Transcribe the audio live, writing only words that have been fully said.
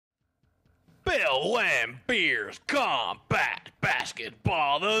Bill Laimbeer's combat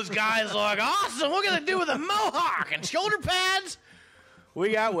basketball. Those guys look awesome. What can they do with a mohawk and shoulder pads?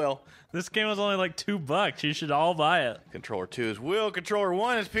 We got Will. This game was only like $2. You should all buy it. Controller 2 is Will. Controller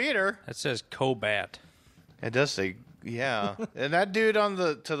 1 is Peter. That says Cobat. It does say, yeah. And that dude on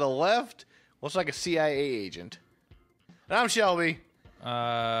to the left looks like a CIA agent. And I'm Shelby.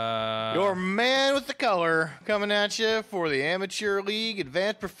 Your man with the color coming at you for the Amateur League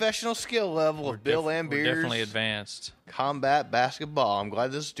Advanced Professional Skill level of Bill Laimbeer's We're definitely advanced. combat basketball. I'm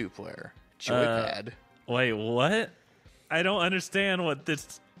glad this is two-player. Joypad. Wait, what? I don't understand what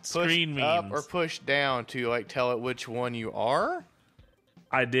this screen means. Up or push down to like tell it which one you are?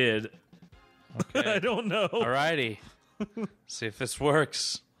 I did. Okay. I don't know. Alrighty. See if this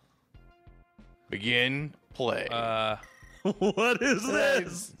works. Begin play. What is this?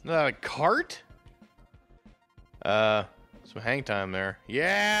 Is that a cart? Some hang time there.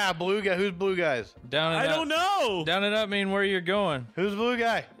 Yeah, blue guy. Who's blue guys? Down and I up. don't know. Down and up mean where you're going. Who's blue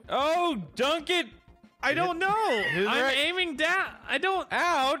guy? Oh, dunk it I don't know. Who's I'm right? aiming down. I don't.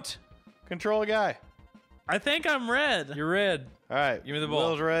 out. Control the guy. I think I'm red. You're red. All right. Give me the ball.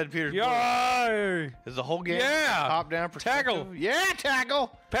 Will's red, Peter's blue. Yar! Is the whole game Yeah. top down perspective? Tackle. Yeah,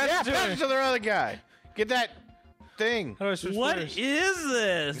 tackle. Pass yeah, it to pass me. it to the other guy. Get that thing. How do I switch What players? is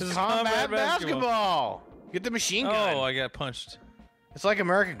this? This is Combat basketball. Get the machine gun. Oh, I got punched. It's like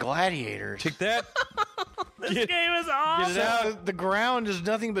American Gladiators. Take that. This game is awesome. it out. The ground is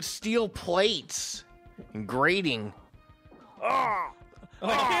nothing but steel plates and grating. I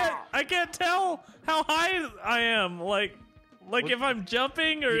can't tell how high I am. Like if I'm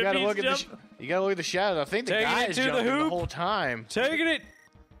jumping or You if gotta he's look at jumping. you gotta look at the shadows. I think the Taking guy it is to the jumping the hoop. whole time. Taking it.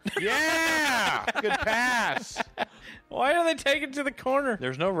 Yeah, good pass. Why are they taking it to the corner?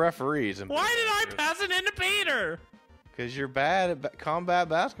 There's no referees. Why did I pass it into Peter? Because you're bad at combat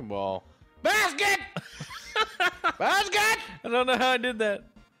basketball. Basket! Basket! I don't know how I did that.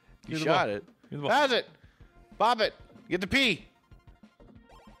 You Give the shot ball. it. Give the ball. Pass it. Bop it. Get the P.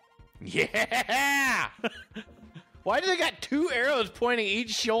 Yeah! Why do they got two arrows pointing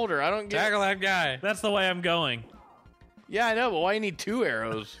each shoulder? I don't get Tackle that guy. That's the way I'm going. Yeah, I know, but why you need two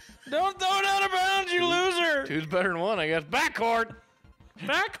arrows? Don't throw it out of bounds, you loser. Two's better than one, I guess. Backcourt.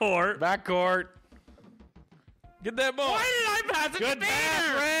 Backcourt. Backcourt. Get that ball. Why did I pass it Good to pass,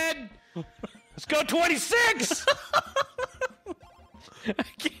 Peter? Red. Let's go 26. I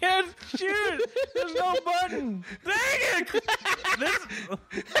can't shoot. There's no button. Dang it! This.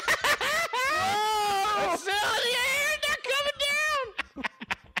 Oh, it's still in the air. They're coming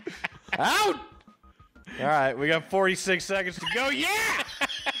down. Out. All right, we got 46 seconds to go. Yeah.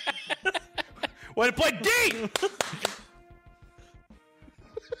 Way to play D.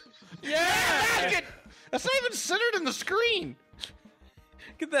 Yeah. Basket. That's not even centered in the screen.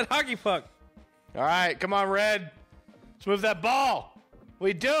 Get that hockey puck. All right, come on, Red. Let's move that ball. What are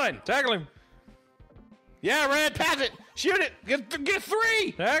you doing? Tackle him. Yeah, Red, pass it. Shoot it. Get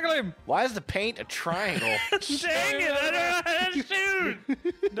three. Tackle him. Why is the paint a triangle? Dang it! I don't know how to shoot.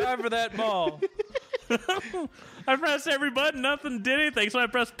 Dive for that ball. I pressed every button. Nothing did anything, so I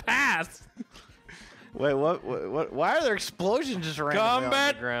pressed pass. Wait, what? Why are there explosions just randomly on the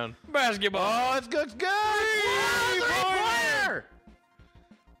Combat ground? basketball. Oh, it's good. It's good. Blue, three-pointer.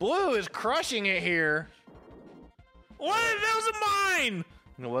 Blue is crushing it here. What? That was mine.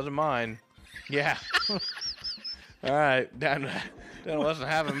 It wasn't mine. Yeah. All right, down less than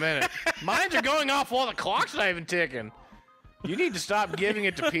half a minute. Mines are going off while the clock's not even ticking. You need to stop giving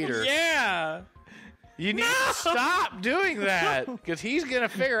it to Peter. Yeah. You need to stop doing that because he's gonna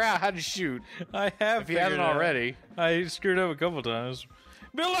figure out how to shoot I have if he hasn't already. I screwed up a couple times.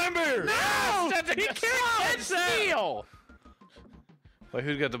 Bill Laimbeer. No, that's a He can't solid catch that. steal. Wait,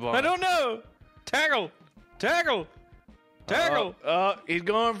 who's got the ball? I don't know. Tackle. Tackle. Tackle. He's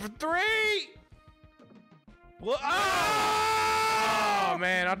going for three. Well, oh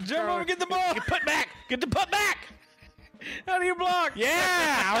man! I'll Jump over and get the ball. Get put back. Get the put back. How do you block?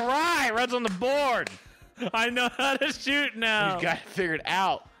 Yeah, all right. Red's on the board. I know how to shoot now. He's got it figured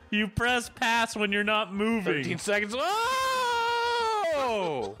out. You press pass when you're not moving. 13 seconds.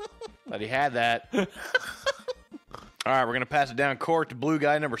 Oh! Thought he had that. All right, we're going to pass it down court to blue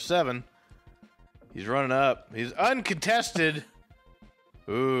guy number 7. He's running up. He's uncontested.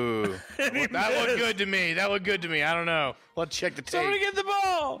 Ooh. That looked good to me. That looked good to me. I don't know. Let's check the tape. Somebody get the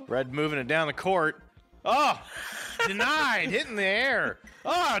ball. Red moving it down the court. Oh! Denied. Hit in the air.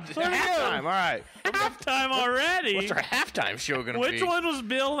 Oh, halftime. All right. Halftime already. What's our halftime show going to be? Which one was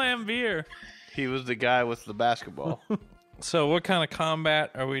Bill Laimbeer? He was the guy with the basketball. So what kind of combat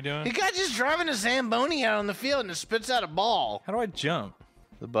are we doing? The guy just driving a Zamboni out on the field and it spits out a ball. How do I jump?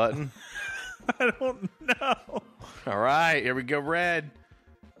 The button. I don't know. All right, here we go, red.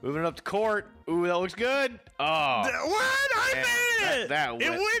 Moving up the court. Ooh, that looks good. Oh. What? I Man, made it! that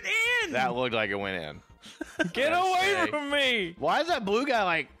It went in! That looked like it went in. Get away from me! Why is that blue guy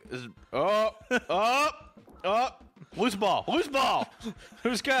like... Loose ball. Loose ball.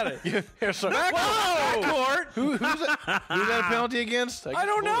 Who's got it? Backcourt. Who's that a penalty against? I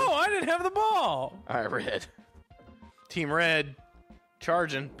don't know. I didn't have the ball. All right, red. Team red.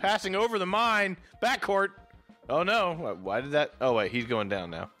 Charging. Passing over the mine. Backcourt. Oh, no. Why did that... Oh, wait. He's going down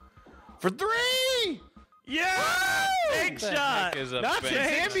now. For 3! Yeah! Big shot. That's the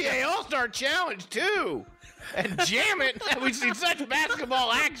NBA All-Star Challenge, too. And jam it. We've seen such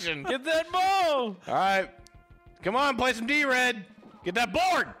basketball action. Get that ball. All right. Come on, play some D-Red. Get that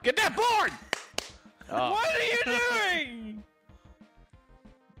board. Get that board. Oh. What are you doing?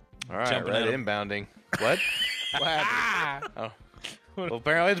 All right, Jumping red at him. inbounding. What? What happened? Oh. Well,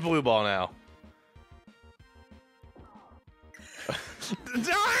 apparently it's blue ball now. Darn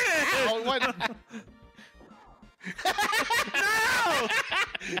it! Oh, what? No!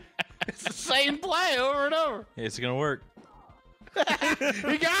 It's the same play over and over. It's gonna work. We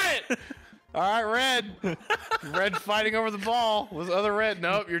got it. All right, red. Red fighting over the ball with other red.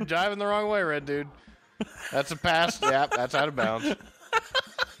 Nope, you're diving the wrong way, red dude. That's a pass. Yep, that's out of bounds.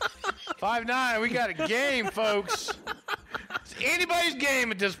 5-9. We got a game, folks. It's anybody's game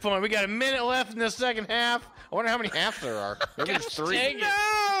at this point. We got a minute left in this second half. I wonder how many halves there are. Maybe there's 3. No,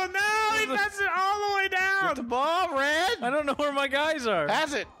 he passed it all the way down. Get the ball, red. I don't know where my guys are.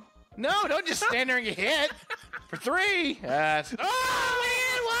 Pass it. No, don't just stand there and get hit. For 3. Oh, man,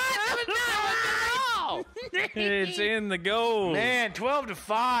 what? It's in the goal. Man,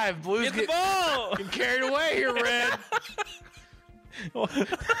 12-5. Blues Get the ball. getting carried away here, red.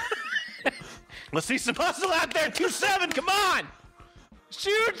 Let's see some hustle out there. 2-7. Come on.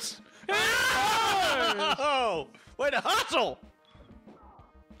 Shoots. Oh, way to hustle.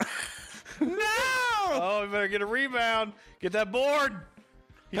 No. Oh, we better get a rebound. Get that board.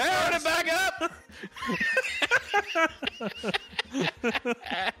 Power it back up.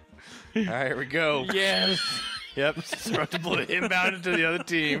 All right, here we go. Yes. Yep, throw the blue inbound into the other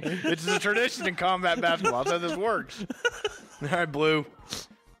team. It's a tradition in combat basketball. That's how this works. All right, blue.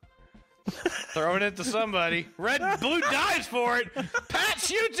 Throwing it to somebody. Blue dives for it. Pat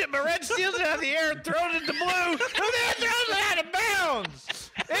shoots it, but red steals it out of the air and throws it to blue, who then throws it out of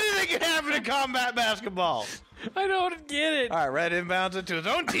bounds. Anything can happen in combat basketball. I don't get it. All right, red inbounds it to his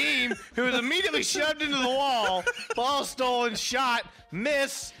own team, who is immediately shoved into the wall. Ball stolen, shot,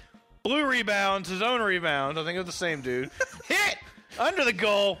 miss. Blue rebounds, his own rebound. I think it was the same dude. Hit under the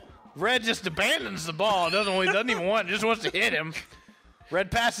goal. Red just abandons the ball. Doesn't even want it. Just wants to hit him. Red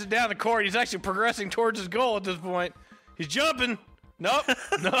passes down the court. He's actually progressing towards his goal at this point. He's jumping. Nope.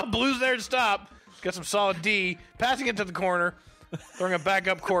 No, blue's there to stop. Got some solid D. Passing it to the corner. Throwing it back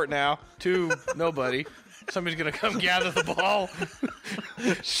up court now to nobody. Somebody's going to come gather the ball.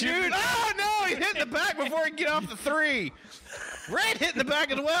 Shoot. Oh, no. He hit in the back before he can get off the 3. Red hit in the back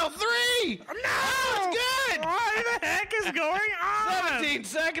as well. 3. No. It's good. What the heck is going on? 17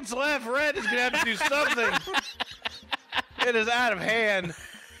 seconds left. Red is going to have to do something. It is out of hand.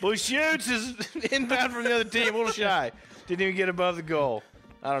 Blue shoots is inbound from the other team. A little shy. Didn't even get above the goal.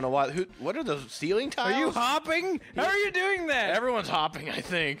 I don't know why. What are those ceiling tiles? Are you hopping? How are you doing that? Everyone's hopping, I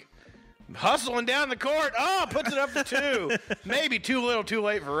think. Hustling down the court. Oh, puts it up for 2. Maybe too little, too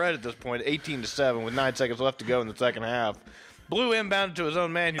late for red at this point. 18-7 with 9 seconds left to go in the second half. Blue inbounded to his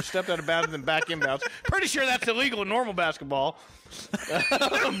own man who stepped out of bounds and then back inbounds. Pretty sure that's illegal in normal basketball.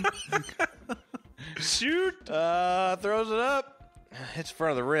 Shoot. Throws it up. Hits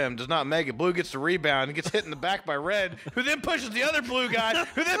front of the rim. Does not make it. Blue gets the rebound and gets hit in the back by red, who then pushes the other blue guy,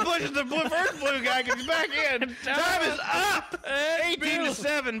 who then pushes the first blue guy because he's back in. Time is up.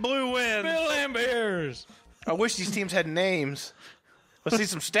 18-7. Blue wins. Bill Laimbeers. I wish these teams had names. Let's see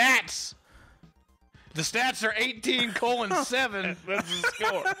some stats. The stats are 18:7. That's the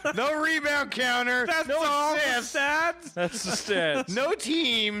score. No rebound counter. That's no all the assists. stats. That's the stats. No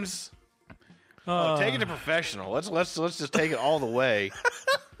teams. Oh, take it to professional. Let's just take it all the way.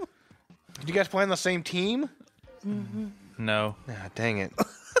 Did you guys play on the same team? No. Ah, dang it.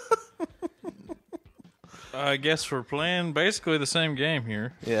 I guess we're playing basically the same game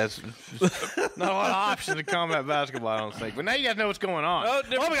here. Yeah, it's not a lot of options in combat basketball, I don't think. But now you guys know what's going on. Oh,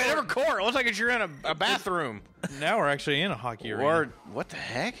 we got a different court. It looks like you're in a bathroom. Now we're actually in a hockey arena. Or what the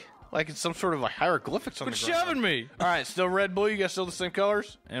heck? Like it's some sort of like hieroglyphics on Quit the ground. shoving me. All right, still red, blue. You guys still the same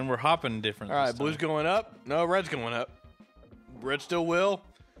colors? And we're hopping different. All right, this blue's time. going up. No, red's going up. Red still will.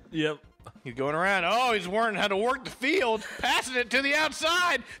 Yep. He's going around. Oh, he's learning how to work the field, passing it to the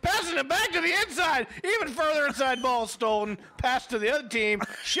outside, passing it back to the inside, even further inside. Ball stolen, passed to the other team,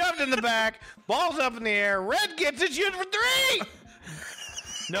 shoved in the back, ball's up in the air. Red gets it, shooting for three.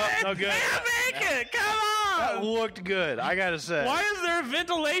 No, no good. Can't make it. Come on. That looked good, I gotta say. Why is there a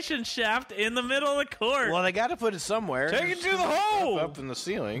ventilation shaft in the middle of the court? Well, they got to put it somewhere. Take it to the hole. Up in the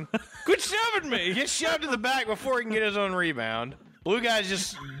ceiling. Quit shoving me. He gets shoved in the back before he can get his own rebound. Blue guy's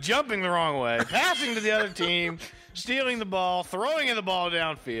just jumping the wrong way, passing to the other team, stealing the ball, throwing the ball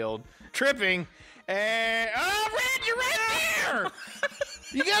downfield, tripping, and Red, you're right there.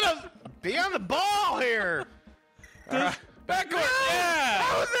 You gotta be on the ball here. Backcourt. Yeah.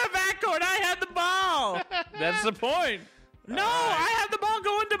 That was the backcourt. I had the ball. That's the point. No, I had the ball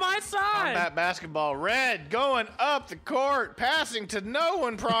going to my side. Combat basketball. Red going up the court, passing to no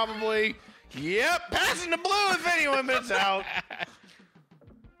one probably. Yep, passing to blue if anyone, but it's out.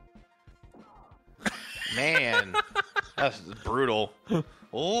 Man, that's brutal.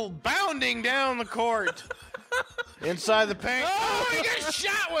 Oh, bounding down the court. Inside the paint. Oh, he got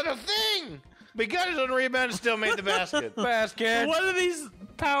shot with a thing. But he got his own rebound and still made the basket. Basket. What do these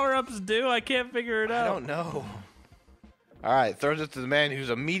power-ups do? I can't figure it out. I don't know. All right, throws it to the man who's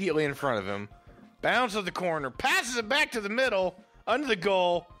immediately in front of him. Bounces to the corner, passes it back to the middle, under the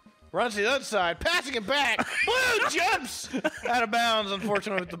goal. Runs to the other side, passing it back. Blue jumps out of bounds,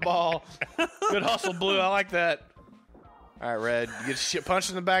 unfortunately, with the ball. Good hustle, Blue. I like that. All right, Red. Gets punched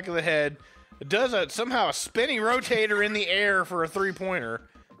in the back of the head. It does somehow a spinning rotator in the air for a three-pointer.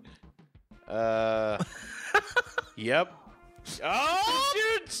 Yep. Oh!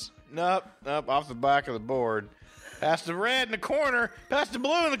 Shoots. Nope, off the back of the board. Pass to Red in the corner. Pass to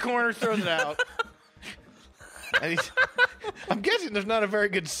Blue in the corner. Throws it out. And I'm guessing there's not a very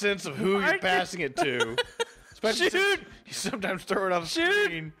good sense of who you're passing it to. Especially Shoot! You sometimes throw it off the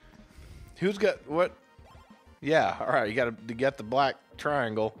screen. Who's got what? Yeah, all right. You got to get the black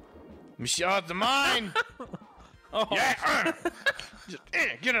triangle. Michelle, it's mine. Oh. Yeah. Just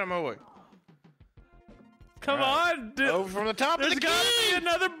get out of my way. Come on. Dude. Over from the top of There's the got to key. be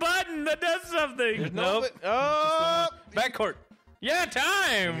another button that does something. Nope. Oh. Backcourt. Yeah,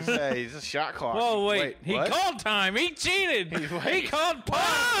 time. He's a shot clock. Whoa, wait. He what? called time. He cheated. He called pause.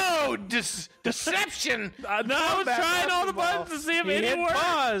 Oh, deception. No, I was Combat trying all the basketball. buttons to see if He any hit worked.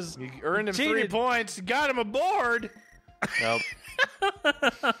 pause. You earned him 3 Cheated. points. Got him aboard. Nope.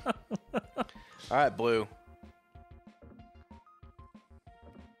 All right, Blue.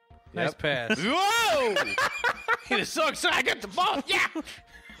 Nice pass. Whoa! He was so excited. I got the ball. Yeah.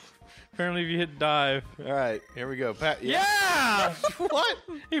 Apparently, if you hit dive. All right, here we go. Yeah! What?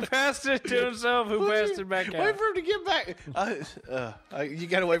 He passed it to himself. Who passed it back out? Wait for him to get back. You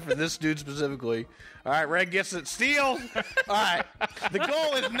got to wait for this dude specifically. All right, Red gets it. Steal. All right. The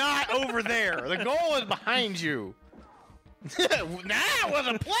goal is not over there. The goal is behind you. That was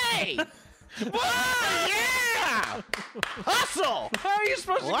a play. Whoa, yeah! Hustle. How are you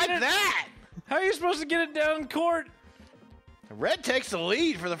supposed to Like get it? that. How are you supposed to get it down court? Red takes the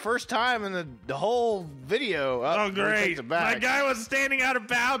lead for the first time in the whole video. Oh, Blue great. takes it My back. guy was standing out of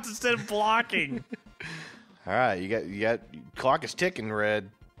bounds instead of blocking. All right, you got clock is ticking, Red.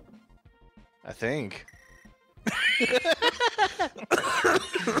 I think.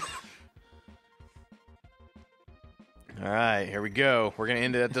 All right, here we go. We're gonna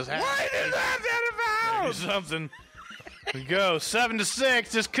end it at this. Why did that out of bounds? Something. We go 7-6.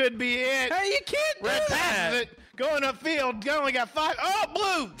 This could be it. Hey, you can't do Red that. passes it, going upfield. Only got 5. Oh,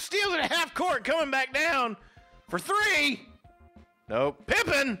 Blue steals it at half court, coming back down for 3. Nope.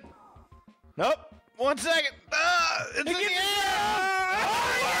 Pippin. Nope. 1 second. It's in the air.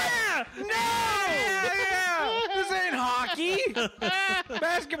 Oh, yeah! No! This ain't hockey.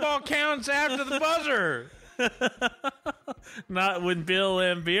 Basketball counts after the buzzer. Not when Bill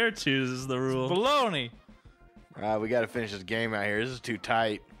Laimbeer chooses the rule. Baloney. All right, we got to finish this game out here. This is too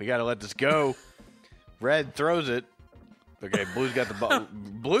tight. We got to let this go. Red throws it. Okay, Blue's got the ball.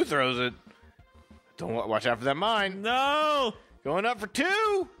 Blue throws it. Don't watch out for that mine. No! Going up for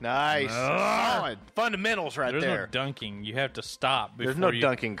 2. Nice. Solid. Fundamentals right There's there. no dunking. You have to stop before There's no you...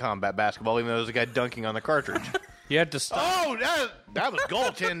 dunking combat basketball, even though there's a guy dunking on the cartridge. You have to stop. Oh, that was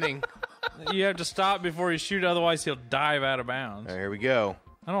goaltending. You have to stop before you shoot, otherwise he'll dive out of bounds. All right, here we go.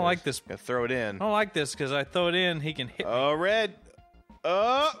 I don't like this. Got to throw it in. I don't like this because I throw it in, he can hit me. Oh, Red.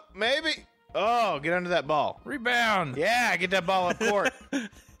 Oh, maybe. Oh, get under that ball. Rebound. Yeah, get that ball up court.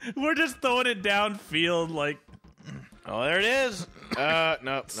 We're just throwing it downfield like Oh, there it is.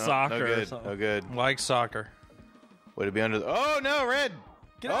 No, Soccer no or good. something. No good. Like soccer. Would it be under the... Oh, no, Red.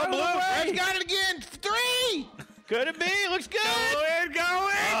 Get Oh, out of Blue. the way. Red's got it again. 3. Could it be? Looks good. Go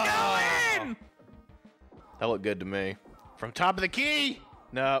in, go in. That looked good to me. From top of the key.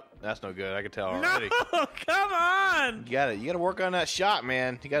 Nope, that's no good. I can tell already. No, come on. You gotta work on that shot,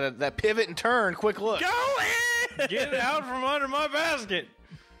 man. You gotta that pivot and turn. Quick look. Go in. Get it out from under my basket.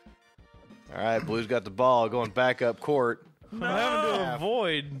 All right, Blue's got the ball going back up court. No. I'm having to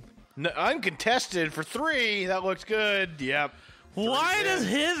avoid. No, uncontested for 3. That looks good. Yep. Why does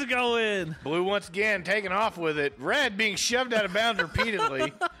his go in? Blue once again taking off with it. Red being shoved out of bounds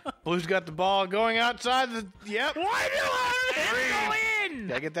repeatedly. Blue's got the ball going outside the. Yep. Why do his go in?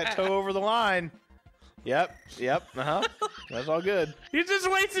 Gotta get that toe over the line. Yep. That's all good. You're just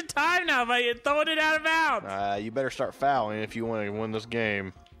wasting time now by throwing it out of bounds. You better start fouling if you want to win this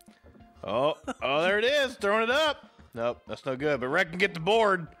game. Oh, there it is. Throwing it up. Nope, that's no good. But Red can get the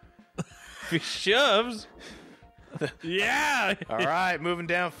board. If he shoves. Yeah. All right, moving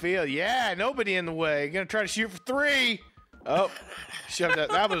downfield. Yeah, nobody in the way. Gonna try to shoot for 3. Oh, shoved that.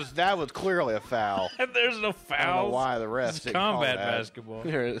 That was clearly a foul. There's no I don't know fouls. why the refs It's didn't call combat that. basketball.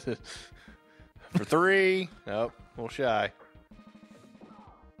 Here it is. For 3. Nope, a little shy.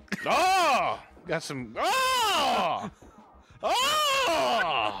 Oh, got some. Oh,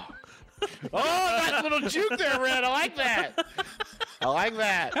 nice little juke there, Red. I like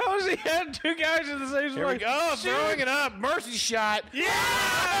that. How has he had 2 guys in the same spot? Here we go. Throwing it up. Mercy shot. Yeah.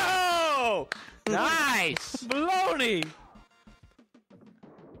 Oh, nice. Baloney.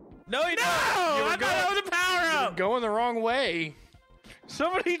 No, he No, I thought that was a power up. Going the wrong way.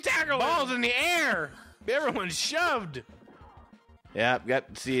 Somebody tackle him. Ball's in the air. Everyone's shoved. Yeah,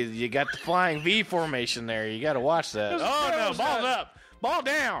 you got the flying V formation there. You got to watch that. Oh no, ball's up. Ball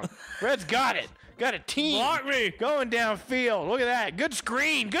down. Red's got it. Got a team. Block me. Going downfield. Look at that. Good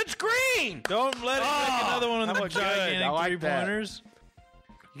screen. Don't let him make another one of that the looked good. I gigantic like that. 3-pointers.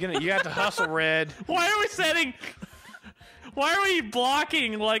 You got to hustle, Red. Why are we setting? Why are we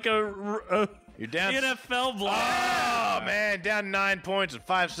blocking like a You're down. NFL block? Oh man, down 9 points and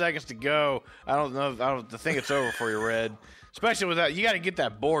 5 seconds to go. I don't think it's over for you, Red. Especially with that, you got to get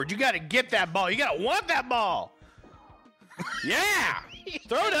that board. You got to get that ball. You got to want that ball. Yeah,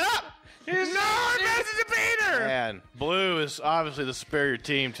 throw it up. No, this is a beater. Man, Blue is obviously the superior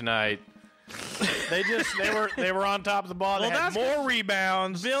team tonight. They were on top of the ball. They had more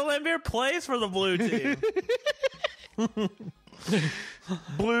rebounds. Bill Laimbeer plays for the blue team.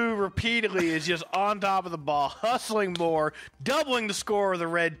 Blue repeatedly is just on top of the ball, hustling more, doubling the score of the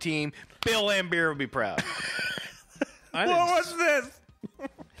red team. Bill Laimbeer would be proud. What was this?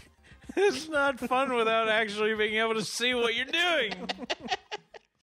 It's not fun without actually being able to see what you're doing.